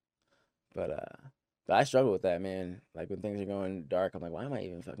 But I struggle with that, man. Like when things are going dark, I'm like, why am I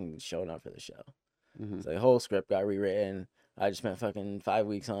even fucking showing up for the show? Mm-hmm. It's like the whole script got rewritten. I just spent fucking 5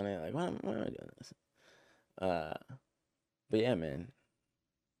 weeks on it. Like, why am I doing this? But yeah, man.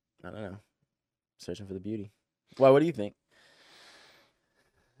 I don't know. Searching for the beauty. Why? What do you think?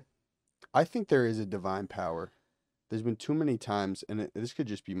 I think there is a divine power. There's been too many times, and this could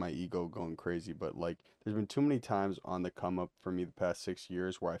just be my ego going crazy, but like, there's been too many times on the come up for me the past 6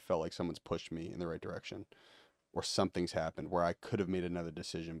 years where I felt like someone's pushed me in the right direction, or something's happened where I could have made another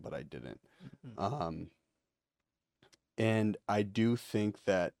decision, but I didn't. And I do think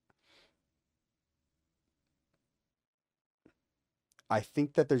that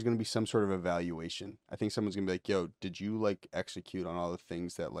there's going to be some sort of evaluation. I think someone's going to be like, yo, did you like execute on all the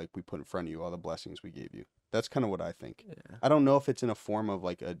things that like we put in front of you, all the blessings we gave you? That's kind of what I think. Yeah. I don't know if it's in a form of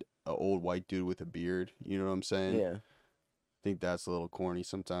like a old white dude with a beard. You know what I'm saying? Yeah. I think that's a little corny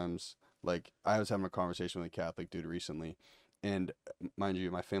sometimes. Like I was having a conversation with a Catholic dude recently, and mind you,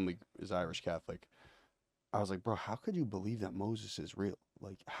 my family is Irish Catholic. I was like, bro, how could you believe that Moses is real?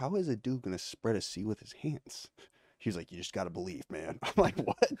 Like, how is a dude going to spread a sea with his hands? He was like, you just got to believe, man. I'm like,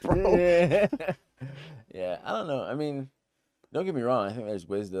 what, bro? Yeah, I don't know. I mean, don't get me wrong. I think there's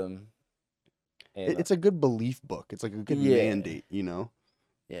wisdom. And, It's a good belief book. It's like a good mandate, you know?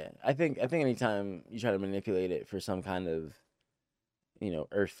 Yeah, I think anytime you try to manipulate it for some kind of,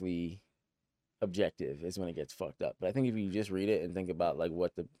 earthly objective is when it gets fucked up. But I think if you just read it and think about like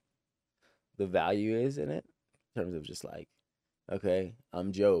what the value is in it, in terms of just like, okay,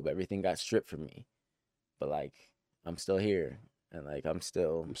 I'm Job. Everything got stripped from me, but like I'm still here, and like I'm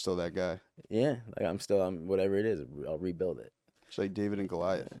still that guy. yeah, like I'm whatever it is, I'll rebuild it. It's like David and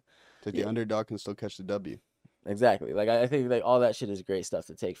Goliath. It's like the Yeah. underdog can still catch the W. Exactly. Like I think like all that shit is great stuff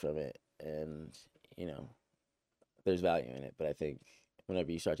to take from it, and you know, there's value in it. But I think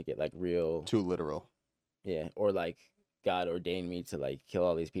whenever you start to get like real, Too literal. yeah, or like God ordained me to like kill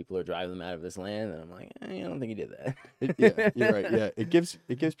all these people or drive them out of this land, and I'm like, I don't think he did that. Yeah, you're right. Yeah, it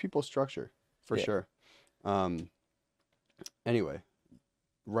gives people structure for Yeah. sure. Anyway,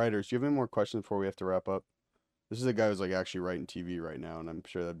 writers, do you have any more questions before we have to wrap up? This is a guy who's like actually writing TV right now, and I'm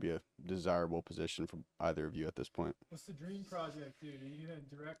sure that'd be a desirable position for either of you at this point. What's the dream project, dude? Are you gonna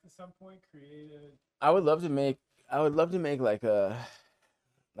direct at some point? Create a I would love to make like an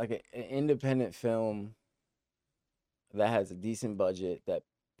independent film that has a decent budget that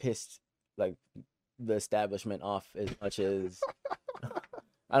pissed like the establishment off as much as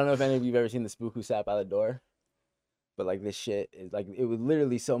I don't know if any of you've ever seen the spook who sat by the door, but like this shit is like it was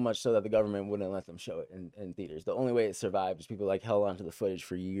literally so much so that the government wouldn't let them show it in theaters. The only way it survived is people like held onto the footage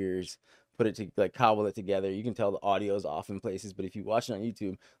for years, put it to like cobble it together. You can tell the audio's off in places, but if you watch it on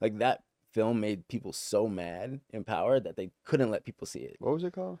YouTube, like that film made people so mad and empowered that they couldn't let people see it. What was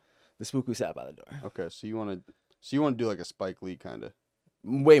it called? The spook who sat by the door. Okay, so you want to do like a Spike Lee kind of.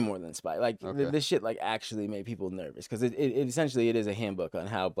 Way more than Spy. Like Okay. this shit like actually made people nervous because it essentially it is a handbook on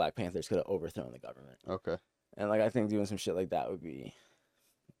how Black Panthers could have overthrown the government. Okay. And like I think doing some shit like that would be,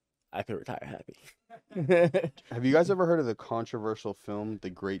 I could retire happy. Have you guys ever heard of the controversial film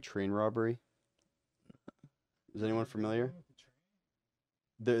The Great Train Robbery? Is anyone familiar?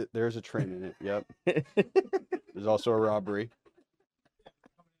 There's a train in it. Yep. There's also a robbery.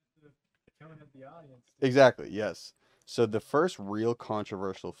 coming at the audience. Exactly. Yes. So the first real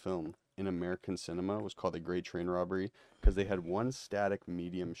controversial film in American cinema was called The Great Train Robbery because they had one static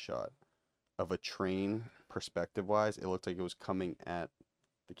medium shot of a train perspective-wise. It looked like it was coming at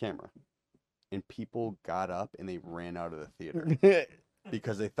the camera. And people got up and they ran out of the theater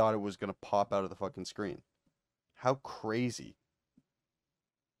because they thought it was going to pop out of the fucking screen. How crazy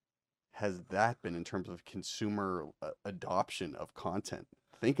has that been in terms of consumer adoption of content?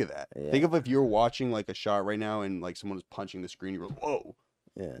 Think of that. Yeah. Think of if you're watching like a shot right now and like someone is punching the screen, you go, whoa.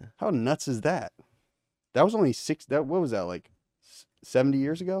 Yeah. How nuts is that? That was only what was that, like 70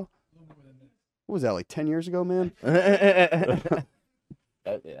 years ago? A little more than this. What was that, like 10 years ago, man?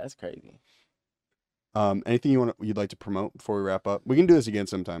 That's crazy. Anything you'd like to promote before we wrap up? We can do this again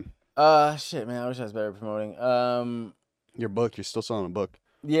sometime. Shit, man, I wish I was better at promoting. Your book, you're still selling a book.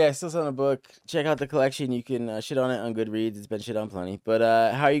 Yeah, still selling a book. Check out the collection. You can shit on it on Goodreads. It's been shit on plenty. But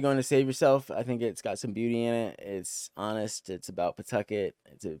How Are You Going to Save Yourself? I think it's got some beauty in it. It's honest. It's about Pawtucket.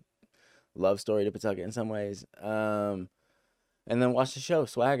 It's a love story to Pawtucket in some ways. And then watch the show,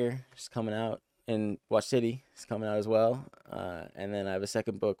 Swagger. It's coming out. And Watch City. It's coming out as well. And then I have a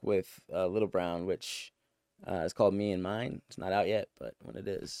second book with Little Brown, which is called Me and Mine. It's not out yet, but when it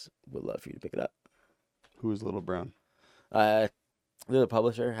is, we'd love for you to pick it up. Who is Little Brown? They're the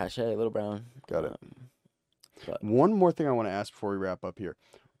publisher, Hache, Little Brown. Got it. But One more thing I want to ask before we wrap up here.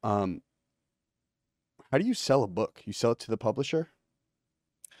 How do you sell a book? You sell it to the publisher?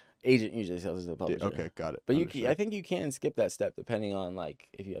 agent usually sells it to the publisher. Okay, got it. But Understood. I think you can skip that step depending on like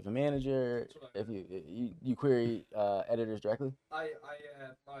if you have a manager, if you query editors directly. The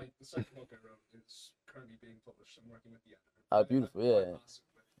second book I wrote is currently being published. I'm working with the editor. Oh, beautiful, yeah.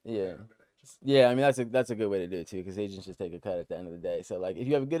 Yeah. Yeah, I mean that's a good way to do it too, because agents just take a cut at the end of the day. So like, if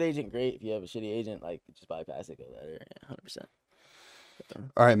you have a good agent, great. If you have a shitty agent, like just bypass it, go letter, 100%.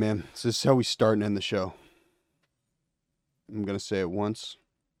 All right, man. So this is how we start and end the show. I'm gonna say it once.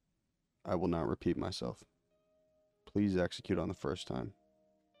 I will not repeat myself. Please execute on the first time,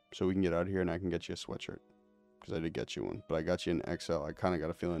 so we can get out of here and I can get you a sweatshirt, because I did get you one, but I got you an XL. I kind of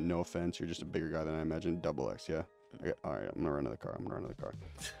got a feeling. No offense, you're just a bigger guy than I imagined. Double X, yeah. All right, I'm gonna run to the car.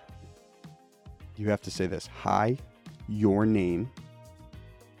 You have to say this. Hi, your name.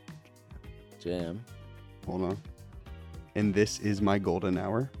 Jam. Hold on. And this is my golden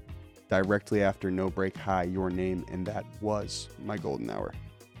hour. Directly after no break, hi, your name, and that was my golden hour.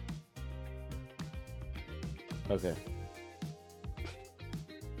 Okay.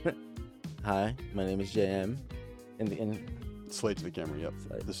 Hi, my name is JM. Slate to the camera, yep.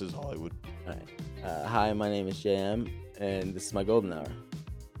 Slate. This is Hollywood. All right. Hi, my name is JM, and this is my golden hour.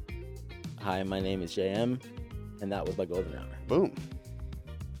 Hi, my name is JM, and that was my golden hour. Boom.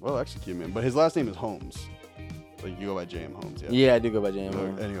 Well executed, man. But his last name is Holmes. Like, you go by JM Holmes, yeah? Yeah, I do go by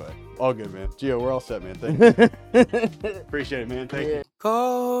JM. Anyway, all good, man. Gio, we're all set, man. Thank you. Appreciate it, man. Thank you.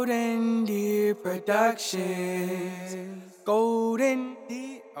 Golden Deer Productions. Golden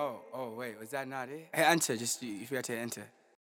Deer. Oh, wait, was that not it? Hey, enter. Just you forgot to enter.